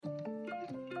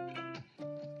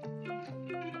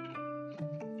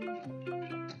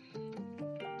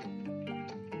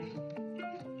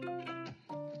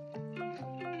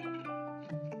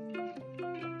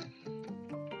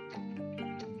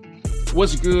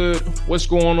What's good? What's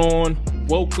going on?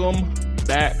 Welcome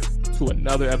back to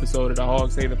another episode of the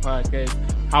Hogs Haven Podcast,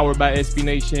 powered by SB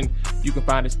Nation. You can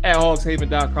find us at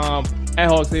hogshaven.com, at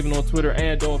hogshaven on Twitter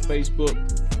and on Facebook.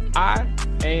 I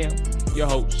am your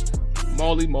host,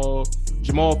 Marley Maul,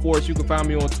 Jamal Forrest. You can find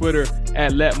me on Twitter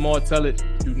at Let Maul Tell It.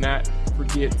 Do not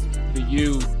forget the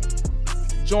U.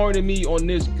 Joining me on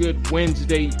this good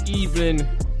Wednesday evening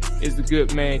is the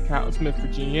good man, Kyle Smith for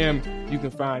GM. You can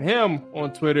find him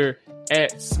on Twitter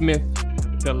at Smith,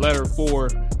 the letter 4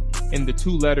 in the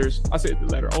 2 letters. I said the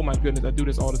letter. Oh my goodness, I do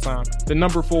this all the time. The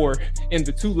number 4 in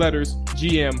the 2 letters,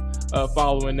 GM,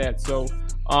 following that. So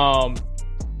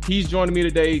he's joining me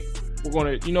today. We're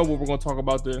going to, we're going to talk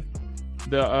about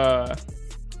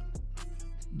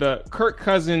the Kirk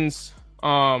Cousins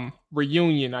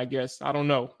reunion, I guess. I don't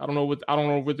know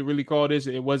what to really call this.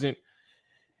 It wasn't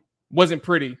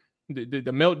pretty. The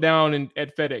meltdown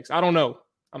at FedEx. I don't know.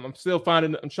 I'm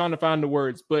trying to find the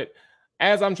words, but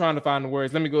as I'm trying to find the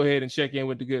words, let me go ahead and check in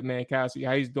with the good man, Cassie.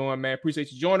 How he's doing, man?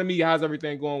 Appreciate you joining me. How's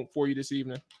everything going for you this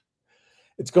evening?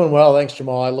 It's going well. Thanks,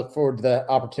 Jamal. I look forward to that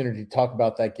opportunity to talk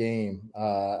about that game.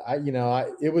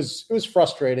 It was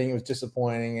frustrating. It was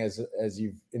disappointing as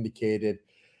you've indicated,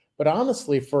 but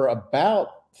honestly, for about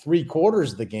 3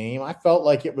 quarters of the game, I felt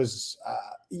like it was,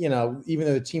 even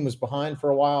though the team was behind for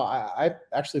a while, I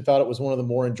actually thought it was one of the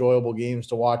more enjoyable games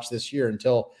to watch this year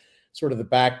until sort of the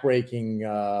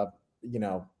backbreaking,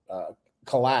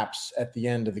 collapse at the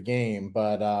end of the game.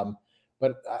 But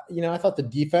I thought the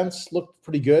defense looked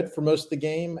pretty good for most of the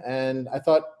game, and I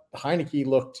thought Heineke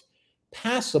looked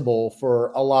passable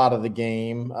for a lot of the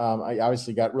game. I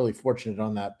obviously got really fortunate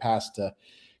on that pass to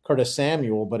Curtis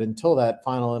Samuel, but until that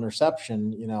final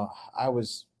interception, I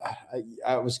was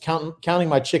counting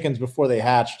my chickens before they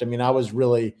hatched. I mean, I was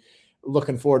really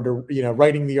looking forward to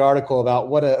writing the article about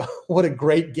what a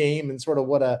great game and sort of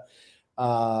what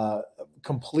a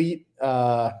complete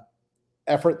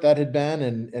effort that had been,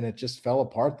 and it just fell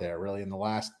apart there really in the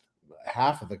last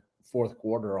half of the fourth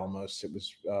quarter. Almost, it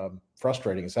was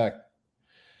frustrating as heck.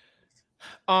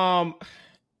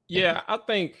 Yeah, I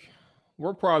think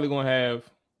we're probably gonna have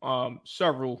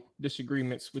several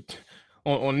disagreements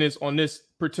on this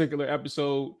particular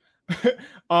episode.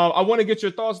 I want to get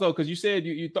your thoughts though, because you said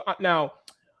you thought. Now,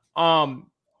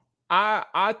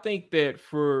 I think that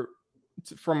from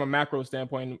a macro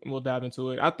standpoint, and we'll dive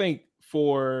into it. I think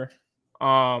for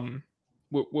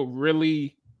what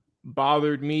really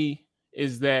bothered me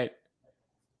is that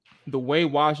the way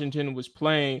Washington was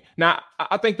playing. Now,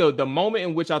 I think the moment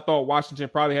in which I thought Washington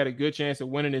probably had a good chance of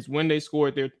winning is when they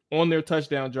scored on their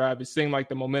touchdown drive. It seemed like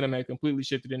the momentum had completely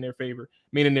shifted in their favor,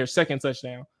 meaning their second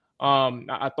touchdown.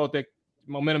 I thought that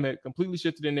momentum had completely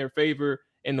shifted in their favor,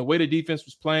 and the way the defense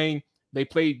was playing, they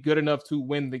played good enough to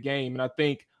win the game. And I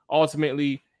think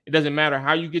ultimately it doesn't matter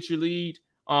how you get your lead.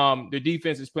 The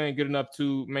defense is playing good enough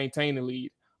to maintain the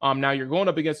lead. Now you're going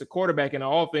up against a quarterback in an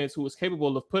offense who is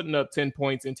capable of putting up 10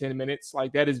 points in 10 minutes.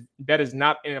 Like that is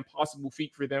not an impossible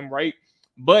feat for them, right?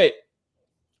 But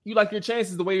you like your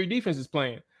chances the way your defense is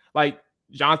playing. Like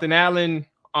Jonathan Allen,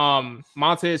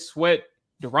 Montez Sweat,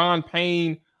 Deron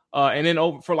Payne, and then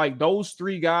over for like those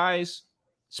 3 guys,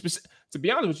 to be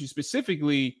honest with you,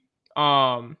 specifically,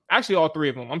 actually all 3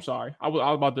 of them. I'm sorry, I was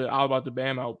about to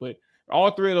bam out, but all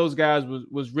 3 of those guys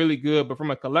was really good. But from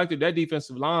a collective, that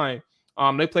defensive line.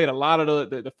 They played a lot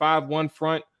of the 5-1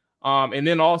 front, and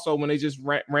then also when they just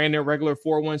ran their regular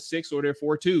 4-1-6 or their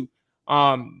 4-2,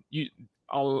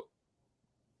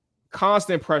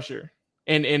 constant pressure,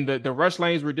 and the rush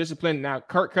lanes were disciplined. Now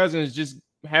Kirk Cousins just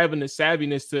having the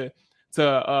savviness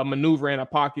to maneuver in a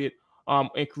pocket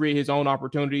and create his own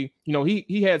opportunity.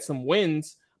 He had some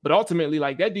wins, but ultimately,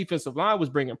 like that defensive line was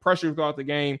bringing pressure throughout the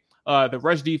game. The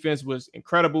rush defense was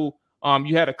incredible.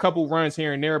 You had a couple runs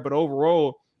here and there, but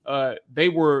overall, they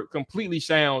were completely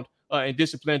sound and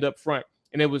disciplined up front,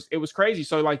 and it was crazy.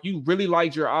 So like you really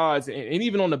liked your odds, and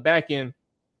even on the back end,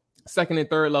 second and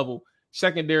third level,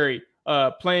 secondary,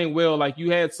 playing well. Like you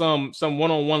had some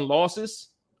one-on-one losses,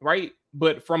 right?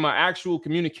 But from an actual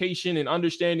communication and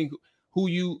understanding who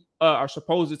you are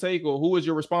supposed to take or who is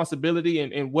your responsibility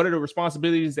and what are the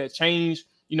responsibilities that change,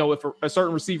 if a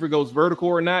certain receiver goes vertical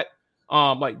or not,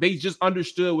 like they just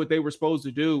understood what they were supposed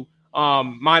to do,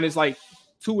 minus like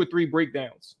 2 or 3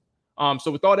 breakdowns.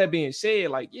 So with all that being said,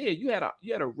 like, yeah, you had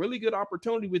a really good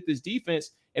opportunity with this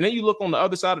defense. And then you look on the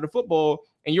other side of the football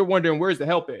and you're wondering, where's the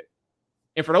help at?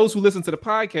 And for those who listen to the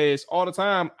podcast all the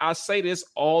time, I say this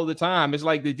all the time. It's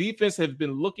like the defense has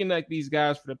been looking at these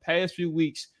guys for the past few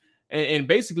weeks and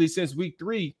basically since week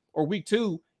 3 or week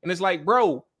 2. And it's like,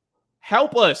 bro,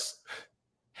 help us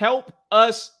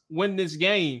win this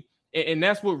game. And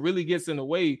that's what really gets in the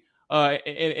way.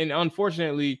 And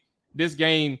unfortunately, this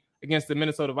game against the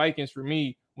Minnesota Vikings for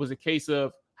me was a case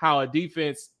of how a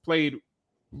defense played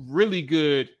really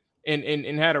good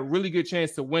and had a really good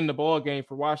chance to win the ball game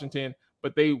for Washington,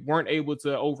 but they weren't able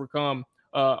to overcome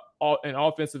an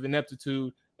offensive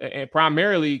ineptitude, and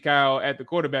primarily, Kyle, at the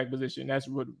quarterback position. That's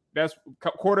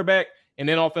quarterback and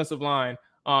then offensive line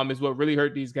is what really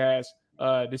hurt these guys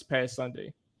this past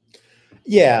Sunday.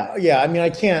 Yeah. I mean, I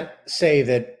can't say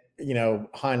that,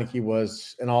 Heinicke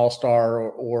was an all-star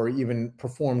or even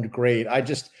performed great. I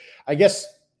guess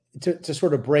to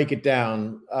sort of break it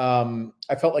down,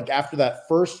 I felt like after that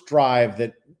first drive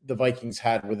that the Vikings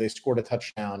had where they scored a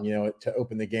touchdown, to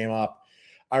open the game up,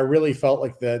 I really felt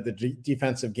like the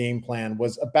defensive game plan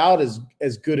was about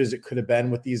as good as it could have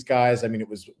been with these guys. I mean, it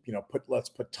was, let's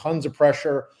put tons of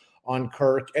pressure on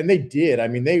Kirk, and they did. I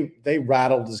mean, they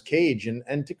rattled his cage,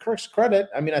 and to Kirk's credit,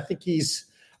 I mean, I think he's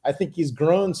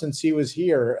grown since he was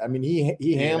here. I mean,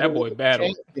 he handled that boy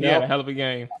battled. He had a hell of a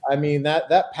game. I mean,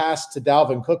 that pass to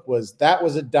Dalvin Cook was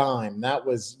a dime. That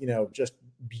was, just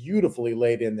beautifully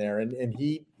laid in there, and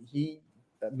he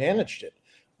managed it.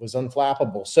 Was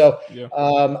unflappable. So yeah.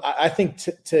 I think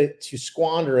to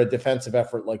squander a defensive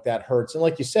effort like that hurts. And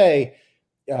like you say,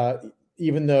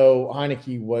 even though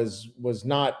Heinicke was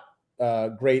not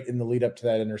great in the lead up to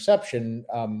that interception,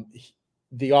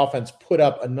 the offense put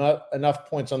up enough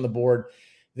points on the board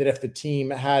that if the team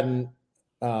hadn't,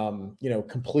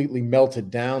 completely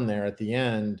melted down there at the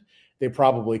end, they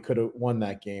probably could have won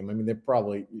that game. I mean, they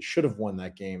probably should have won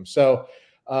that game. So,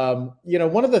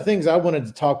 one of the things I wanted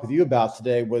to talk with you about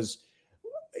today was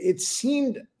it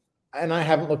seemed, and I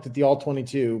haven't looked at the all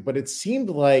 22, but it seemed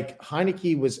like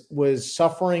Heinicke was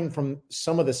suffering from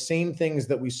some of the same things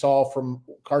that we saw from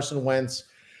Carson Wentz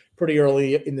pretty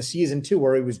early in the season too,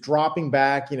 where he was dropping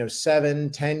back,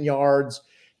 7-10 yards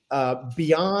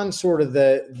beyond sort of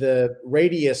the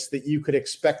radius that you could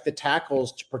expect the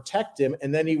tackles to protect him.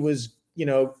 And then he was,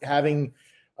 having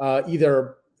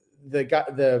either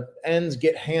the ends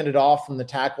get handed off from the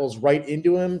tackles right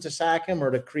into him to sack him or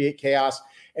to create chaos.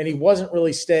 And he wasn't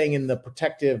really staying in the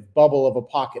protective bubble of a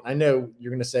pocket. I know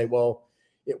you're going to say, well,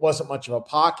 it wasn't much of a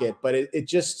pocket, but it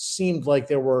just seemed like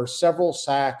there were several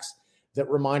sacks that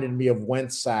reminded me of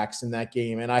Wentz sacks in that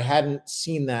game. And I hadn't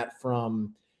seen that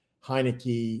from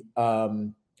Heinicke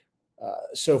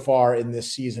so far in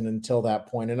this season until that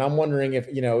point. And I'm wondering if,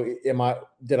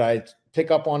 did I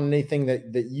pick up on anything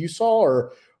that you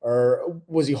saw, or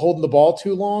was he holding the ball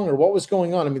too long, or what was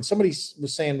going on? I mean, somebody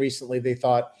was saying recently they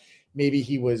thought maybe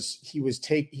he was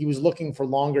looking for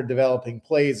longer developing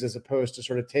plays as opposed to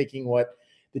sort of taking what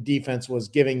the defense was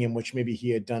giving him, which maybe he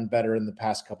had done better in the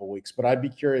past couple of weeks. But I'd be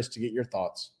curious to get your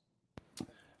thoughts.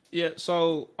 Yeah,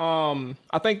 so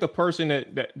I think the person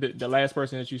that the last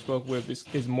person that you spoke with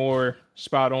is more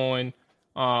spot on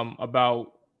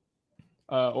about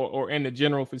or in the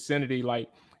general vicinity. Like,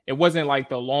 it wasn't like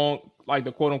the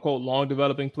quote unquote long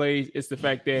developing plays. It's the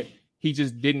fact that he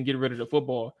just didn't get rid of the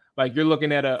football. Like, you're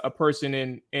looking at a person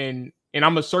and I'm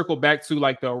gonna circle back to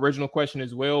like the original question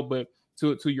as well, but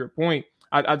to your point,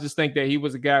 I just think that he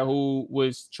was a guy who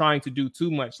was trying to do too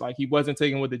much. Like, he wasn't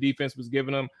taking what the defense was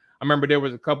giving him. I remember there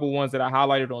was a couple ones that I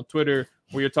highlighted on Twitter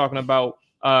where you're talking about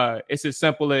it's as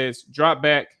simple as drop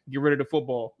back, get rid of the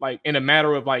football. Like, in a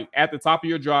matter of like at the top of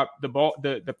your drop, the ball,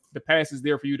 the pass is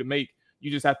there for you to make. You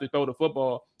just have to throw the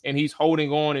football, and he's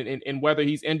holding on, and whether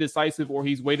he's indecisive or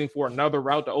he's waiting for another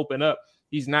route to open up,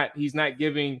 he's not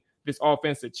giving this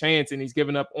offense a chance, and he's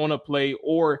giving up on a play,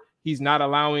 or he's not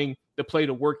allowing the play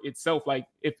to work itself. Like,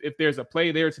 if there's a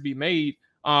play there to be made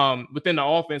within the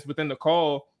offense, within the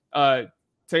call,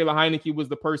 Taylor Heinicke was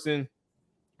the person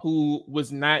who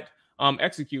was not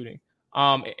executing.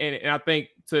 And I think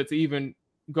to even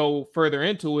go further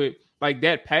into it, like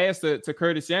that pass to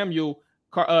Curtis Samuel,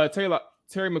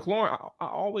 Terry McLaurin, I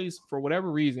always, for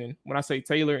whatever reason, when I say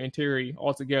Taylor and Terry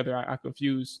all together, I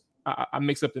confuse, I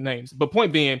mix up the names. But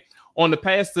point being, on the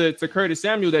pass to Curtis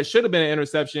Samuel that should have been an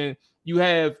interception, you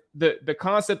have the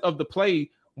concept of the play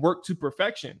work to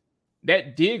perfection.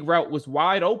 That dig route was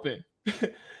wide open.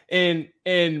 and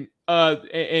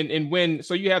when,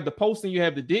 so you have the post and you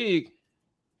have the dig,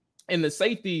 and the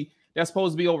safety that's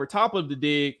supposed to be over top of the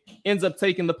dig ends up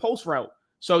taking the post route.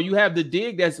 So you have the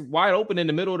dig that's wide open in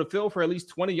the middle of the field for at least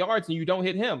 20 yards, and you don't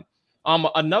hit him.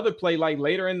 Another play like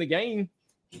later in the game,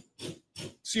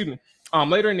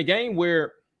 later in the game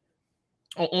where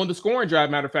on the scoring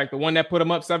drive, matter of fact, the one that put them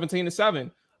up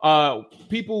 17-7,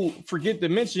 people forget to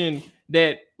mention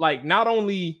that, like, not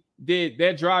only did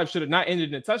that drive should have not ended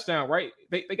in a touchdown, right?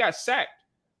 They got sacked.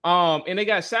 And they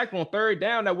got sacked on third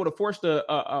down that would have forced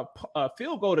a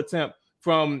field goal attempt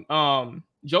from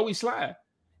Joey Slye.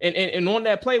 And on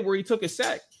that play where he took a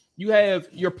sack, you have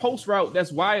your post route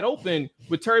that's wide open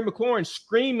with Terry McLaurin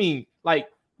screaming, like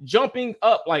jumping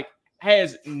up, like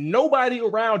has nobody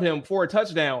around him for a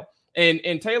touchdown.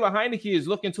 And Taylor Heinicke is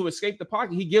looking to escape the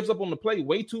pocket. He gives up on the play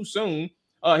way too soon.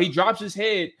 He drops his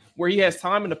head where he has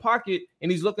time in the pocket,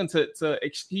 and he's looking to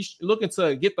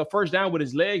get the first down with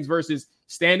his legs versus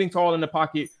standing tall in the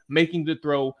pocket, making the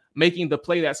throw, making the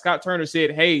play that Scott Turner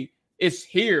said, "Hey, it's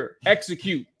here,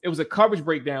 execute." It was a coverage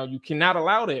breakdown. You cannot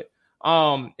allow that.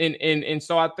 And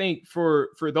so I think for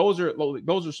those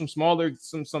are some smaller,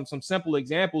 some simple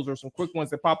examples or some quick ones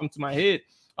that pop into my head.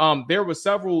 There were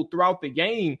several throughout the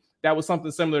game that was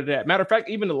something similar to that. Matter of fact,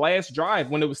 even the last drive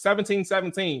when it was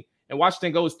 17-17 and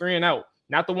Washington goes 3-and-out,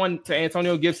 not the one to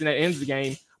Antonio Gibson that ends the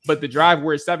game, but the drive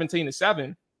where it's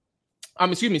 17-7.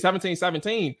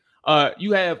 17-17.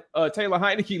 You have Taylor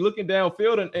Heinicke looking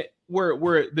downfield and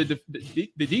where the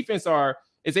defense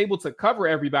is able to cover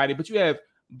everybody, but you have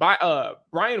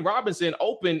Brian Robinson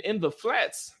open in the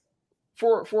flats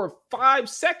for 5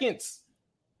 seconds.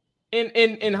 And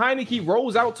Heinicke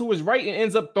rolls out to his right and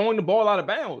ends up throwing the ball out of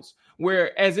bounds.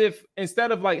 Where as if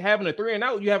instead of like having a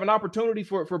 3-and-out, you have an opportunity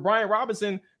for Brian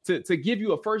Robinson to give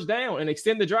you a first down and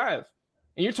extend the drive.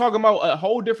 And you're talking about a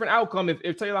whole different outcome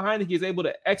if Taylor Heinicke is able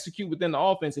to execute within the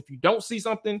offense. If you don't see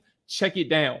something, check it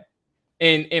down.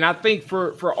 And I think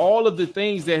for all of the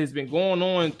things that has been going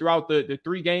on throughout the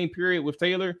 3-game period with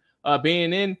Taylor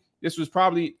being in, this was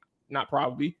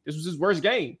this was his worst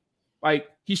game. Like,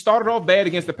 he started off bad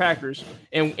against the Packers,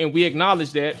 and we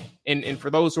acknowledge that. And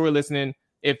for those who are listening,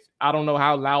 if I don't know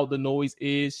how loud the noise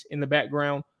is in the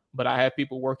background, but I have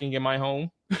people working in my home,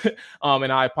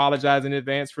 and I apologize in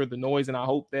advance for the noise, and I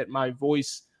hope that my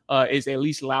voice is at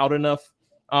least loud enough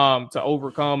to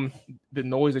overcome the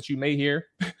noise that you may hear.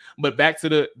 But back to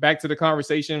the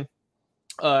conversation,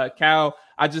 Cal,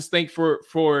 I just think for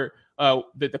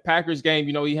the Packers game,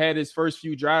 you know, he had his first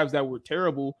few drives that were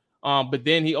terrible. But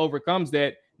then he overcomes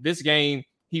that. This game,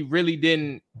 he really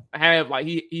didn't have like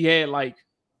he had like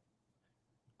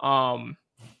a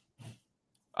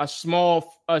small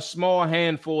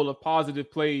handful of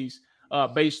positive plays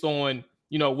based on,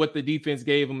 you know, what the defense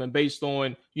gave him and based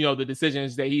on, you know, the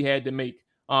decisions that he had to make.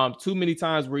 Too many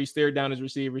times where he stared down his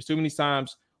receivers, too many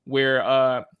times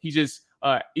where he just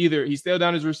either he stared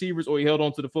down his receivers or he held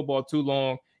on to the football too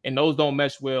long, and those don't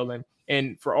mesh well.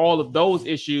 And for all of those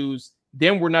issues,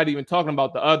 then we're not even talking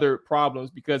about the other problems,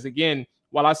 because again,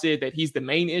 while I said that he's the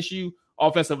main issue,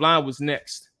 offensive line was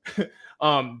next.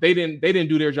 They didn't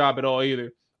do their job at all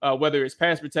either, whether it's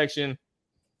pass protection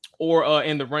or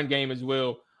in the run game as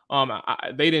well.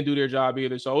 They didn't do their job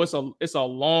either. So it's a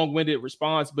long-winded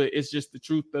response, but it's just the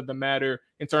truth of the matter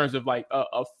in terms of like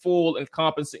a full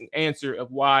encompassing answer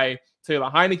of why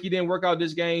Taylor Heinicke didn't work out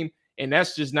this game. And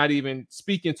that's just not even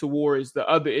speaking towards the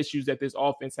other issues that this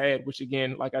offense had, which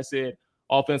again, like I said,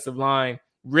 offensive line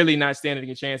really not standing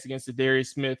a chance against the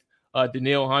Darius Smith,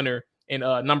 Danielle Hunter, and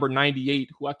number 98,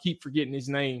 who I keep forgetting his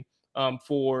name,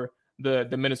 for the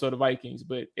Minnesota Vikings.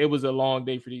 But it was a long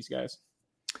day for these guys.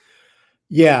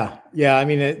 Yeah. I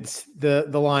mean, it's the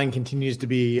line continues to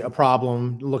be a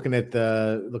problem. Looking at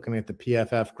the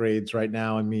PFF grades right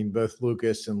now, I mean, both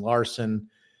Lucas and Larson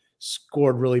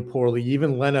scored really poorly.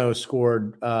 Even Leno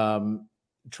scored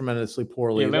tremendously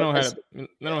poorly. Yeah,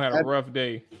 Leno had a rough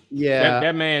day. Yeah,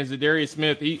 that man, Zadarius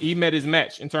Smith, he met his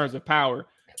match in terms of power.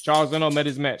 Charles Leno met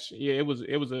his match. Yeah, it was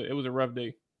a rough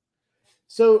day.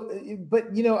 So,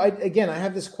 but you know, I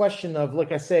have this question of,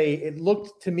 like I say, it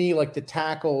looked to me like the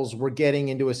tackles were getting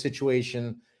into a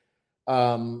situation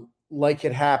like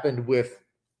it happened with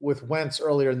Wentz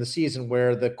earlier in the season,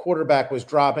 where the quarterback was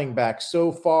dropping back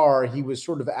so far, he was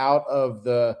sort of out of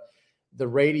the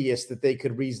radius that they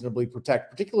could reasonably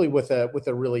protect, particularly with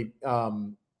a really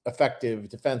effective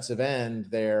defensive end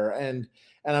there. And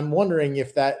I'm wondering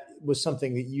if that was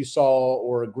something that you saw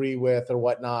or agree with or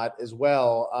whatnot as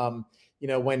well. You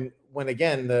know, when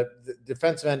again, the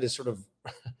defensive end is sort of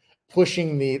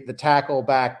pushing the tackle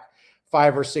back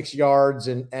 5 or 6 yards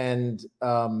and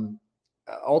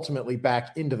ultimately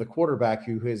back into the quarterback,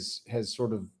 who has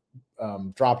sort of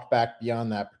dropped back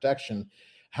beyond that protection.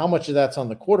 How much of that's on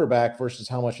the quarterback versus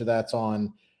how much of that's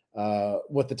on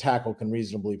what the tackle can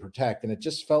reasonably protect? And it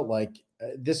just felt like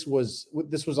this was a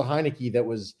Heinicke that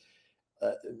was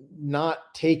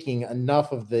not taking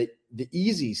enough of the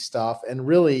easy stuff and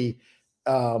really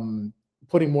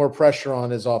putting more pressure on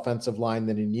his offensive line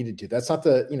than he needed to. That's not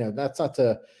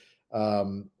to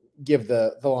give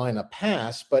the line a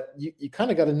pass, but you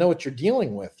kind of got to know what you're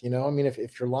dealing with. I mean,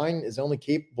 if your line is only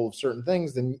capable of certain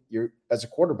things, then you're, as a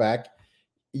quarterback,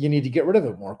 you need to get rid of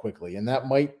it more quickly. And that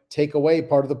might take away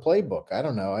part of the playbook. I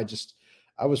don't know.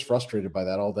 I was frustrated by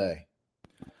that all day.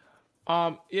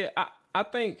 Yeah, I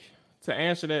think to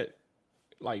answer that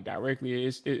like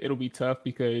directly, it'll be tough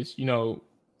because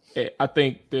I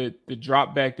think the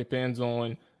drop back depends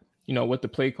on what the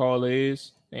play call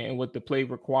is and what the play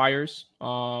requires.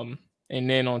 And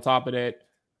then on top of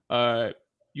that,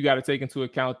 you got to take into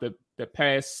account the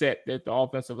pass set that the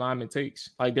offensive lineman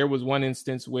takes. Like there was one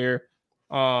instance where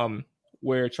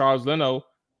Charles Leno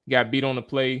got beat on the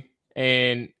play,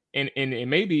 and it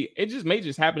may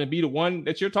just happen to be the one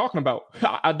that you're talking about.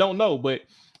 I don't know, but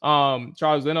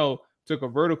Charles Leno took a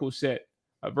vertical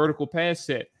pass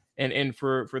set. And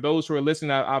for those who are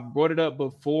listening, I've brought it up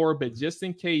before, but just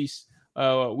in case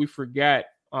we forgot.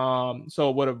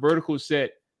 So what a vertical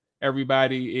set,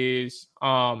 everybody, is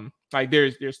like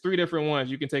there's three different ones.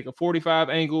 You can take a 45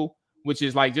 angle, which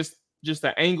is like just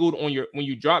the angled on when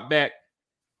you drop back,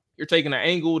 you're taking an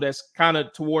angle that's kind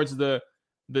of towards the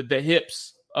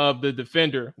hips of the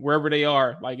defender, wherever they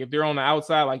are. Like if they're on the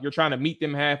outside, like you're trying to meet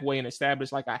them halfway and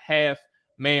establish like a half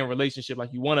man relationship.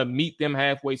 Like you want to meet them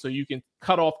halfway so you can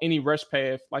cut off any rush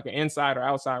path, like an inside or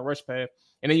outside rush path.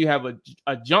 And then you have a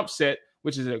jump set,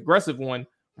 which is an aggressive one,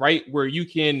 right? Where you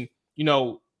can,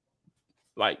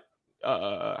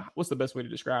 what's the best way to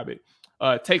describe it?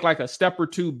 Take like a step or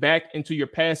two back into your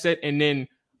pass set and then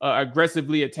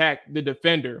aggressively attack the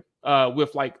defender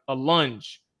with like a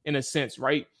lunge in a sense,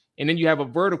 right? And then you have a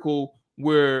vertical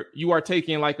where you are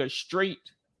taking like a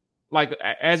straight, like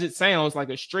as it sounds, like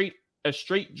a straight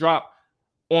drop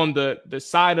on the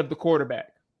side of the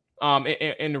quarterback.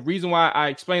 And the reason why I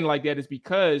explain it like that is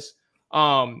because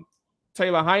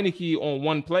Taylor Heinicke on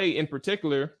one play in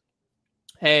particular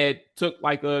took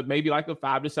maybe like a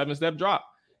 5 to 7 step drop,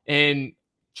 and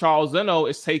Charles Leno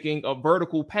is taking a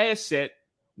vertical pass set,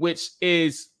 which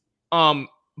is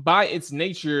by its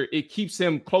nature, it keeps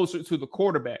him closer to the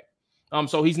quarterback.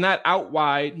 So he's not out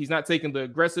wide. He's not taking the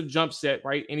aggressive jump set,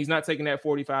 right? And he's not taking that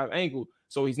 45 angle.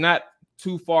 So he's not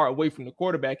too far away from the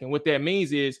quarterback. And what that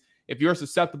means is if you're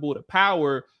susceptible to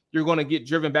power, you're going to get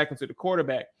driven back into the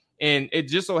quarterback. And it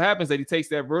just so happens that he takes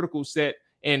that vertical set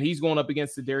and he's going up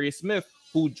against Darius Smith,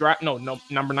 who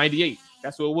number 98.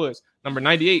 That's what it was. Number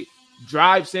 98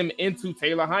 drives him into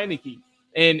Taylor Heinicke.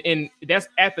 And that's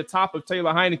at the top of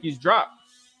Taylor Heinicke's drop.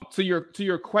 To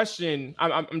your question,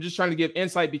 I'm just trying to give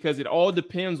insight because it all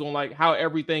depends on like how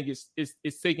everything is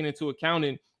taken into account.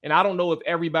 And I don't know if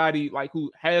everybody like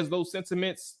who has those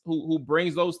sentiments, who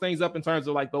brings those things up in terms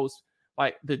of like those,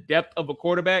 like the depth of a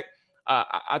quarterback.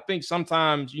 I think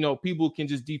sometimes, people can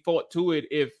just default to it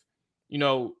if,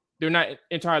 they're not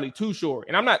entirely too sure.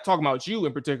 And I'm not talking about you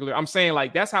in particular. I'm saying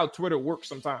like, that's how Twitter works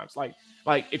sometimes. Like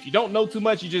if you don't know too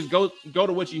much, you just go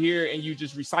to what you hear and you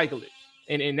just recycle it.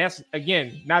 And that's,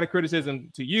 again, not a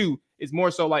criticism to you. It's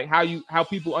more so like how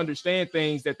people understand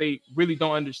things that they really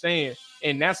don't understand.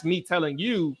 And that's me telling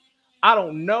you, I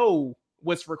don't know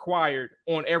what's required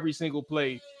on every single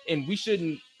play. And we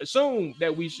shouldn't assume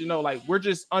that we should know. Like, we're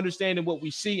just understanding what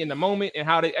we see in the moment and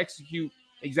how they execute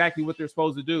exactly what they're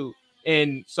supposed to do.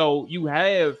 And so you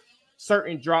have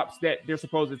certain drops that they're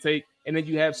supposed to take. And then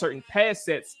you have certain pass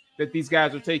sets that these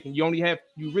guys are taking. You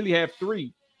really have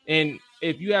 3. And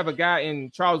if you have a guy in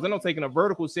Charles Leno taking a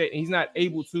vertical set and he's not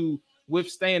able to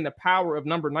withstand the power of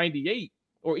number 98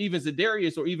 or even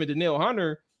Za'Darius or even Danielle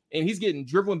Hunter, and he's getting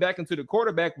driven back into the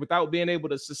quarterback without being able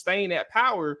to sustain that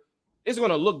power, it's going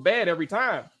to look bad every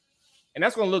time. And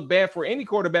that's going to look bad for any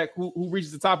quarterback who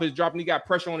reaches the top of his drop and he got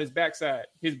pressure on his backside,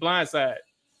 his blind side.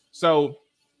 So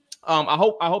I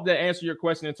hope that answered your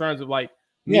question in terms of like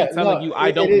me telling you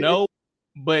I don't know,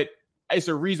 but it's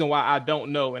a reason why I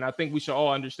don't know. And I think we should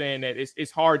all understand that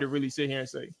it's hard to really sit here and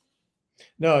say.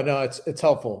 No, it's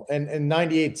helpful. And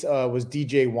 98 was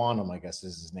DJ Wanham, I guess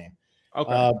is his name.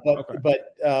 Okay. I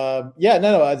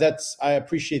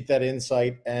appreciate that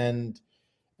insight. And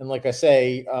like I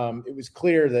say, it was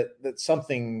clear that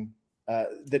something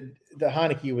that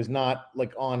Heinicke was not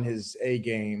like on his A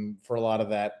game for a lot of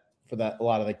that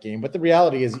game. But the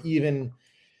reality is, even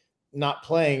not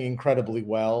playing incredibly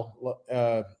well,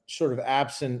 sort of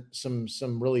absent some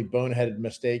really boneheaded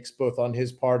mistakes, both on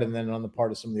his part and then on the part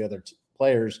of some of the other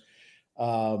players.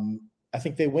 I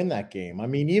think they win that game. I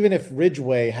mean, even if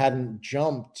Ridgeway hadn't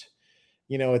jumped,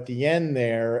 at the end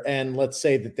there, and let's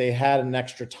say that they had an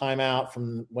extra timeout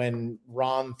from when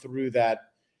Ron threw that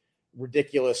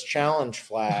ridiculous challenge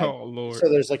flag. Oh, Lord. So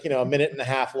there's a minute and a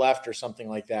half left or something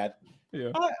like that.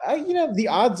 Yeah. The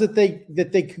odds that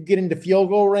they could get into field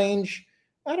goal range,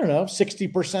 I don't know,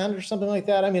 60% or something like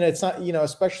that. I mean, it's not,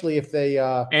 especially if they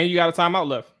and you got a timeout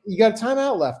left. You got a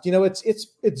timeout left.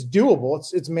 It's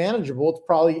doable. It's manageable. It's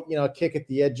probably, a kick at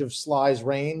the edge of Sly's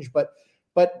range, but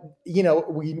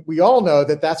we all know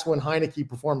that's when Heinicke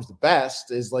performs the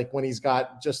best, is like when he's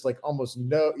got just like almost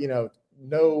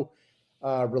no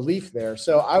relief there.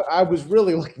 So I was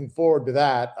really looking forward to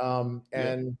that.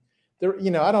 And there,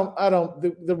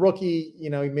 the rookie, he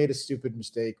made a stupid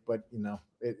mistake, but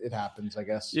it happens, I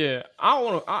guess. Yeah, I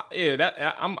don't want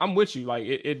to. I'm with you. Like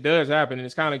it does happen, and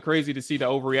it's kind of crazy to see the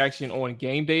overreaction on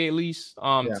game day, at least.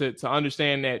 To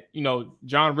understand that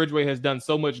John Ridgeway has done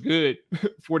so much good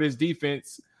for this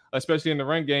defense, especially in the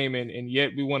run game, and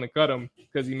yet we want to cut him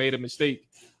because he made a mistake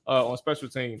on special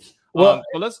teams. Well,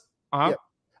 but let's. Yeah.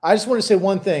 I just want to say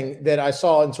one thing that I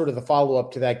saw in sort of the follow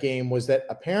up to that game was that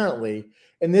apparently,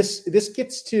 and this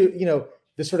gets to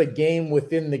the sort of game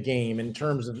within the game in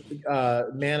terms of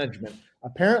management.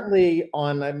 Apparently,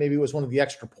 on maybe it was one of the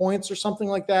extra points or something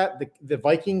like that, the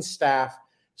Vikings staff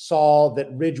saw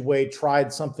that Ridgeway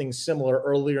tried something similar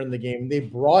earlier in the game. They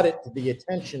brought it to the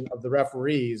attention of the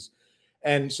referees,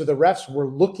 and so the refs were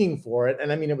looking for it.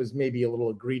 And I mean, it was maybe a little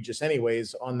egregious,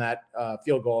 anyways, on that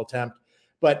field goal attempt.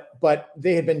 But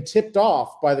they had been tipped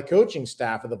off by the coaching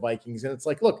staff of the Vikings, and it's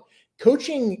like, look.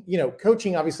 Coaching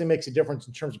obviously makes a difference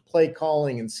in terms of play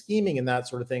calling and scheming and that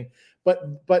sort of thing.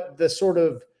 But the sort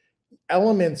of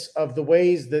elements of the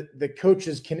ways that the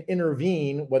coaches can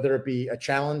intervene, whether it be a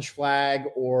challenge flag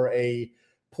or a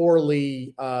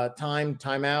poorly timed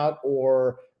timeout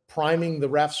or priming the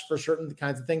refs for certain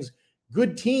kinds of things,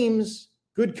 good teams,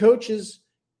 good coaches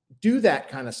do that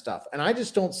kind of stuff. And I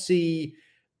just don't see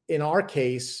in our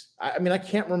case, I mean, I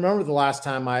can't remember the last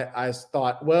time I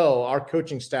thought, well, our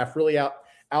coaching staff really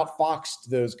outfoxed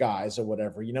those guys or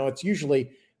whatever. It's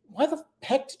usually, why the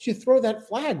heck did you throw that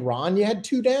flag, Ron? You had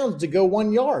 2 downs to go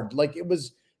 1 yard. Like there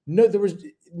was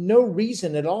no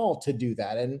reason at all to do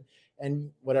that.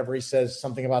 And whatever he says,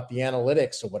 something about the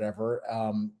analytics or whatever.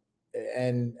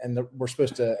 We're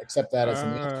supposed to accept that as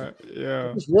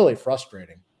yeah. It's really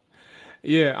frustrating.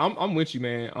 Yeah, I'm with you,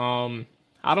 man.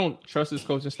 I don't trust this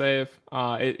coaching staff.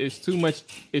 It's too much.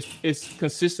 It's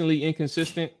consistently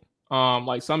inconsistent.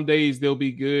 Like some days they'll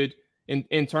be good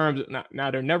in terms of now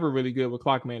they're never really good with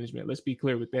clock management. Let's be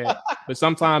clear with that. But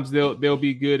sometimes they'll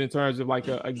be good in terms of like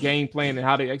a game plan and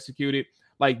how they execute it.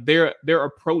 Like their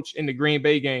approach in the Green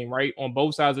Bay game, right, on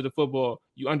both sides of the football,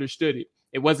 you understood it.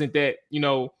 It wasn't that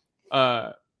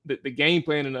the game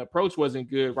plan and the approach wasn't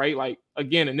good, right? Like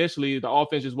again, initially the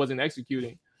offense just wasn't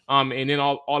executing. And then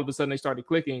all of a sudden they started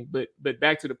clicking. But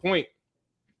back to the point,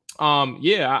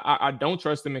 I don't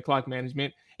trust them in clock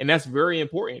management. And that's very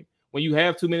important. When you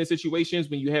have 2-minute situations,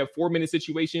 when you have 4-minute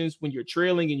situations, when you're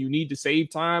trailing and you need to save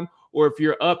time, or if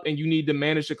you're up and you need to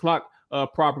manage the clock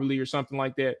properly or something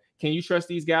like that, can you trust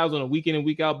these guys on a week in and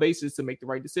week out basis to make the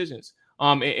right decisions?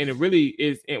 And it really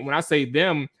is. And when I say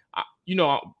them,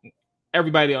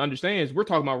 everybody understands we're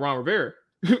talking about Ron Rivera.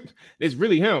 It's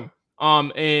really him.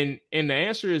 And the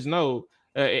answer is no.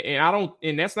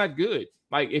 And that's not good.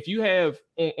 Like if you have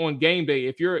on game day,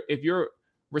 if your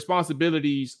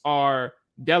responsibilities are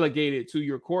delegated to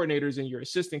your coordinators and your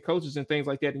assistant coaches and things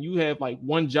like that, and you have like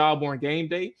one job on game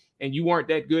day and you aren't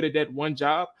that good at that one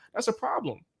job, that's a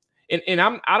problem. And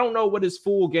I don't know what his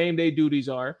full game day duties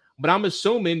are, but I'm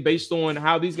assuming based on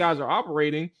how these guys are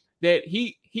operating that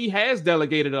he has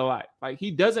delegated a lot. Like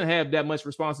he doesn't have that much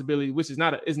responsibility, which is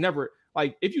never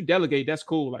like if you delegate, that's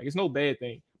cool. Like it's no bad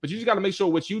thing, but you just got to make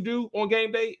sure what you do on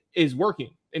game day is working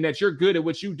and that you're good at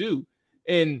what you do.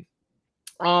 And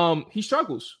he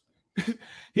struggles.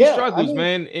 He struggles,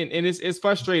 man. And it's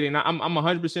frustrating. I'm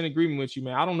 100% agreeing with you,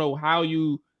 man. I don't know how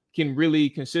you can really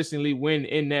consistently win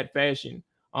in that fashion.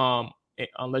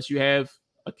 Unless you have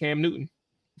a Cam Newton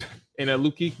and a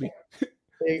Luke Kuechly.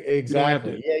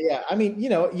 Exactly. Yeah. I mean,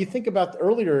 you think about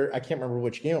earlier, I can't remember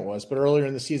which game it was, but earlier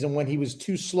in the season when he was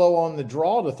too slow on the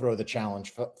draw to throw the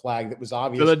challenge flag that was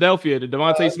obvious. Philadelphia, the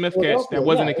Devontae Smith catch, that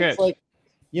wasn't a catch. Like,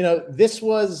 this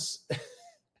was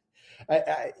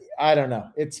I don't know.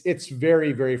 It's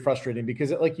very, very frustrating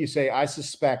because like you say, I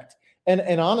suspect,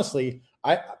 and honestly,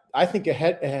 I think a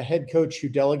head coach who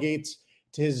delegates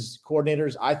to his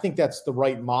coordinators, I think that's the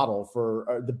right model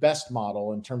for the best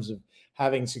model in terms of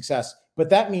having success. But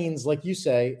that means, like you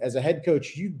say, as a head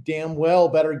coach, you damn well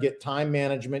better get time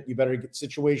management. You better get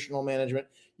situational management.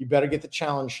 You better get the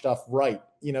challenge stuff right.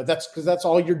 That's because that's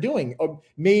all you're doing. Or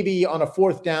maybe on a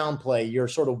 4th down play, you're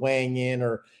sort of weighing in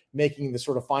or making the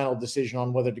sort of final decision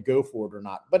on whether to go for it or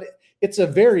not. But it's a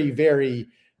very, very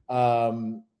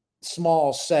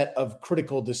small set of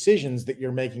critical decisions that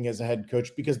you're making as a head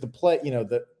coach, because the play,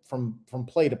 from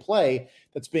play to play,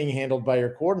 that's being handled by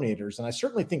your coordinators. And I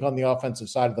certainly think on the offensive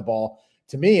side of the ball,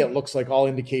 to me, it looks like all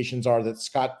indications are that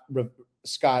Scott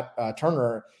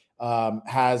Turner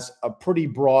has a pretty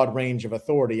broad range of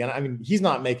authority. And I mean, he's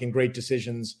not making great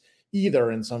decisions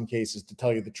either in some cases, to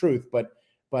tell you the truth. But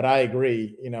I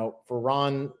agree, for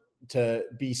Ron to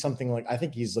be something like, I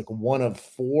think he's like 1 of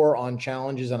 4 on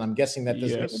challenges. And I'm guessing that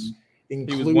doesn't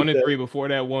include. He was 1 and 3 before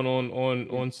that one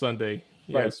on Sunday.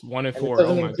 Yes, right. 1 and 4. It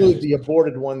doesn't include the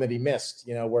aborted one that he missed,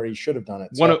 where he should have done it.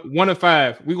 So. 1 of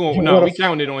 5. We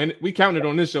counted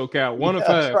on this show, Cal. 1 of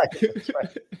 5. That's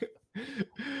right.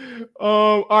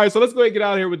 All right, so let's go ahead and get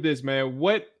out of here with this, man.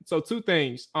 So 2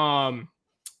 things. And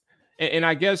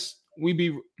I guess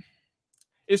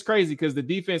it's crazy because the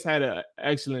defense had an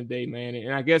excellent day, man.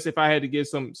 And I guess if I had to give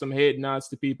some head nods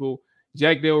to people,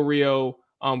 Jack Del Rio,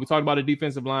 we talked about the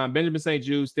defensive line, Benjamin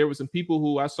St-Juste. There were some people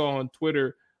who I saw on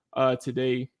Twitter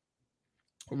today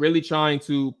really trying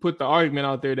to put the argument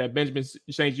out there that Benjamin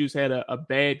St-Juste had a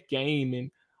bad game. And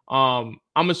I'm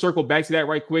gonna circle back to that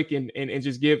right quick and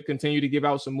just continue to give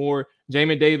out some more.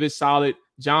 Jamin Davis, solid.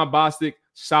 John Bostic,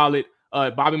 solid.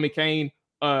 Bobby McCain,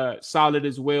 solid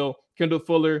as well. Kendall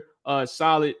Fuller,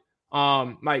 solid.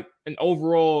 Like an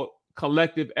overall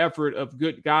collective effort of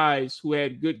good guys who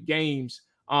had good games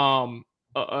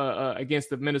against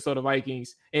the Minnesota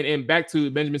Vikings. And back to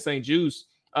Benjamin St-Juste,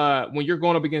 when you're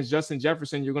going up against Justin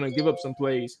Jefferson, you're going to give up some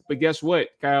plays. But guess what,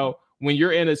 Kyle? When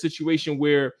you're in a situation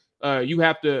where you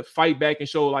have to fight back and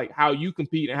show like how you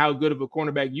compete and how good of a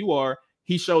cornerback you are,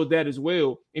 he showed that as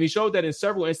well. And he showed that in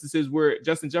several instances where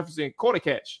Justin Jefferson caught a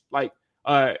catch. Like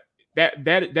that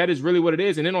is really what it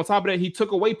is. And then on top of that, he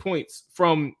took away points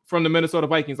from the Minnesota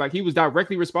Vikings. Like he was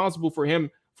directly responsible for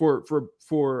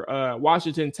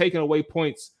Washington taking away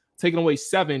points, taking away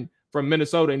 7 from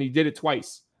Minnesota, and he did it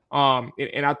twice.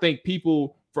 And I think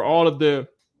people, for all of the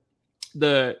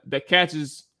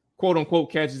catches, quote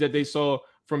unquote catches that they saw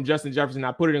from Justin Jefferson,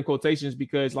 I put it in quotations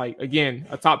because, like, again,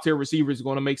 a top tier receiver is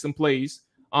going to make some plays.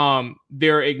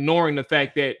 They're ignoring the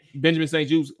fact that Benjamin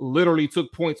St-Juste literally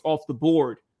took points off the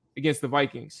board against the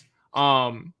Vikings.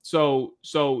 So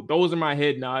those are my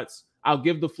head nods. I'll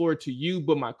give the floor to you,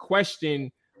 but my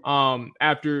question,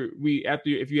 after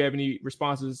if you have any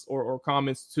responses or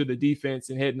comments to the defense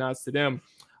and head nods to them,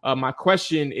 my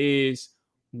question is,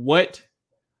 what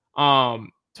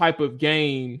type of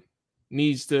game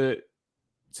needs that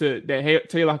Taylor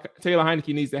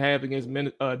Heinicke needs to have against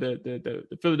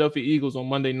the Philadelphia Eagles on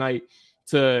Monday night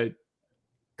to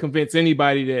convince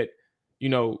anybody that,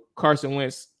 Carson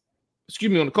Wentz,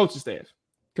 on the coaching staff,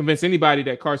 convince anybody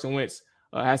that Carson Wentz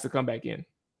has to come back in?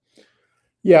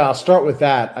 Yeah, I'll start with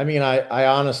that. I mean, I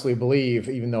honestly believe,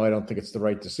 even though I don't think it's the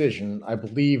right decision, I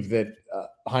believe that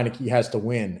Heinicke has to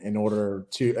win in order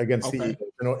to the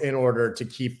Eagles, in order to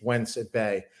keep Wentz at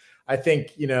bay. I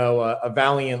think, a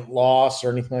valiant loss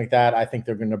or anything like that, I think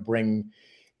they're going to bring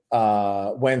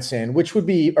Wentz in, which would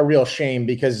be a real shame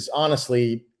because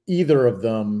honestly, either of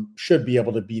them should be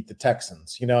able to beat the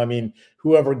Texans. I mean,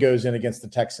 whoever goes in against the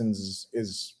Texans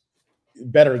is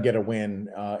better get a win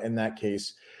in that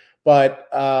case. But,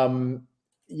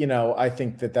 I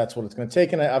think that's what it's going to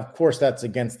take. And of course, that's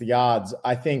against the odds.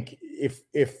 I think if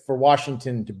for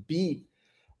Washington to beat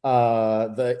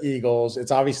the Eagles,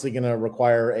 it's obviously going to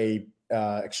require a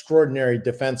extraordinary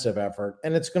defensive effort.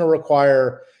 And it's going to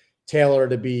require Taylor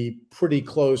to be pretty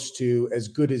close to as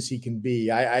good as he can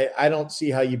be. I don't see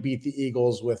how you beat the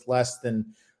Eagles with less than,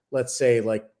 let's say,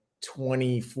 like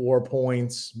 24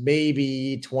 points,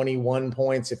 maybe 21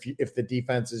 points if the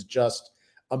defense is just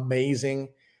amazing.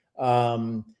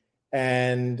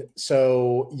 And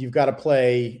so you've got to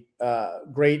play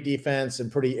great defense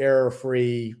and pretty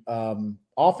error-free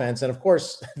offense. And of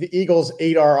course, the Eagles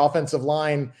ate our offensive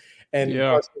line and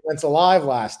Carson Wentz alive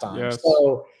last time. Yes.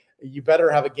 So you better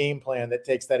have a game plan that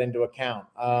takes that into account.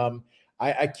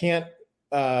 I can't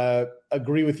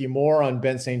agree with you more on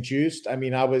Ben St-Juste. I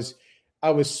mean, I was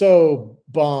so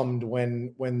bummed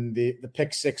when the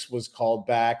pick 6 was called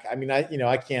back. I mean,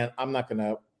 I'm not going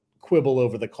to quibble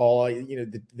over the call.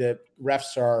 The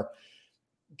refs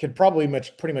could probably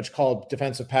pretty much call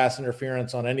defensive pass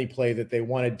interference on any play that they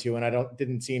wanted to. And I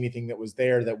didn't see anything that was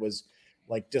there that was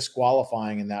like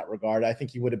disqualifying in that regard. I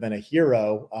think he would have been a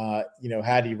hero,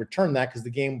 had he returned that, because the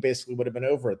game basically would have been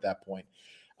over at that point.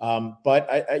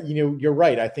 But you're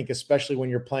right. I think especially when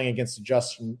you're playing against a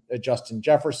Justin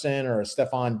Jefferson or a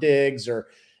Stephon Diggs or,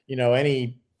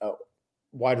 any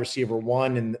wide receiver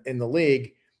 1 in the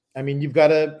league, I mean, you've got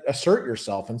to assert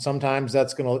yourself. And sometimes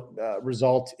that's going to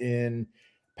result in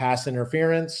pass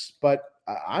interference. But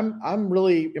I'm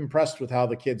really impressed with how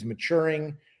the kid's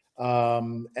maturing.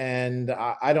 And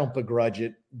I don't begrudge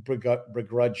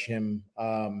him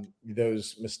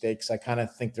those mistakes. I kind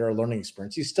of think they're a learning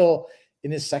experience. He's still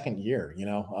in his second year,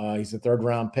 he's a 3rd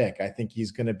round pick. I think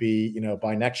he's going to be,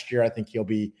 by next year, I think he'll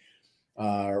be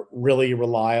really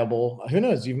reliable. Who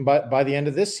knows? Even by the end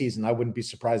of this season, I wouldn't be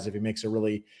surprised if he makes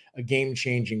a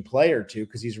game-changing play or two,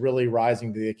 because he's really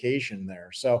rising to the occasion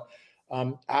there. So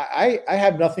I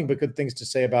have nothing but good things to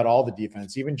say about all the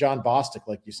defense. Even John Bostic,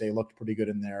 like you say, looked pretty good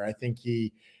in there. I think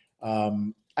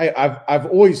I've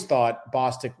always thought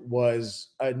Bostic was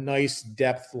a nice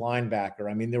depth linebacker.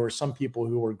 I mean, there were some people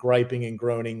who were griping and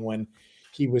groaning when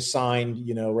he was signed,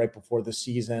 right before the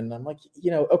season. I'm like,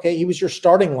 okay, he was your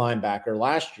starting linebacker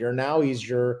last year. Now he's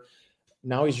your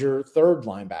 3rd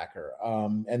linebacker.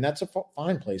 And that's a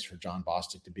fine place for John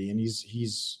Bostic to be. And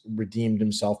he's redeemed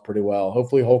himself pretty well.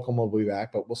 Hopefully Holcomb will be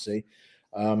back, but we'll see.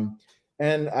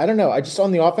 And I don't know. I just,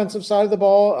 on the offensive side of the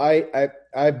ball,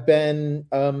 I've been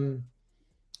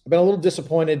a little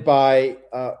disappointed by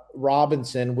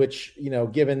Robinson, which,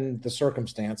 given the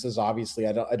circumstances, obviously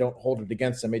I don't hold it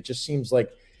against him. It just seems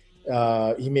like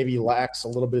he maybe lacks a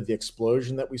little bit of the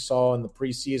explosion that we saw in the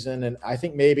preseason. And I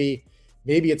think maybe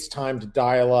it's time to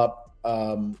dial up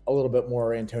a little bit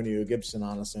more Antonio Gibson,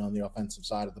 honestly, on the offensive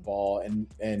side of the ball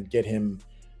and get him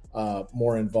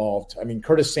more involved. I mean,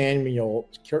 Curtis Samuel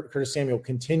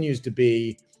continues to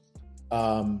be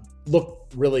look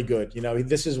really good.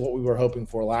 This is what we were hoping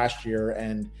for last year,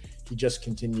 and he just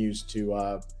continues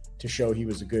to show he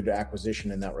was a good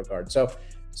acquisition in that regard. So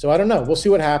I don't know. We'll see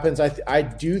what happens. I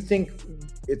do think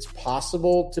it's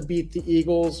possible to beat the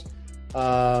Eagles,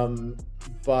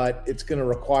 but it's going to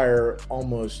require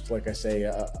almost, like I say,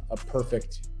 a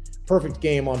perfect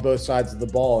game on both sides of the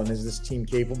ball. And is this team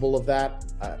capable of that?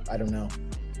 I don't know.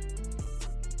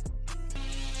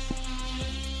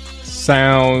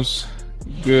 Sounds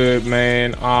good,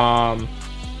 man.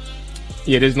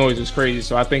 This noise is crazy.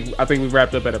 So I think we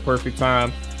wrapped up at a perfect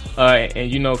time.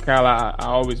 And Kyle, I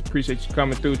always appreciate you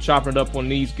coming through, chopping it up on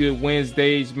these good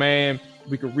Wednesdays, man.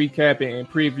 We could recap it and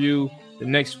preview the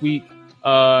next week.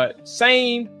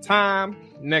 Same time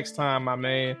next time, my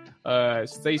man.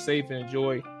 Stay safe and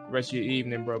enjoy the rest of your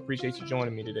evening, bro. Appreciate you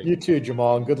joining me today. You too,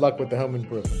 Jamal, and good luck with the home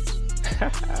improvements.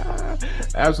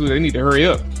 Absolutely, they need to hurry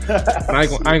up. I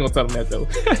ain't gonna tell them that though.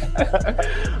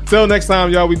 Till next time,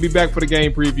 y'all. We'll be back for the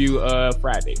game preview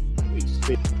Friday.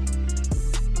 Peace.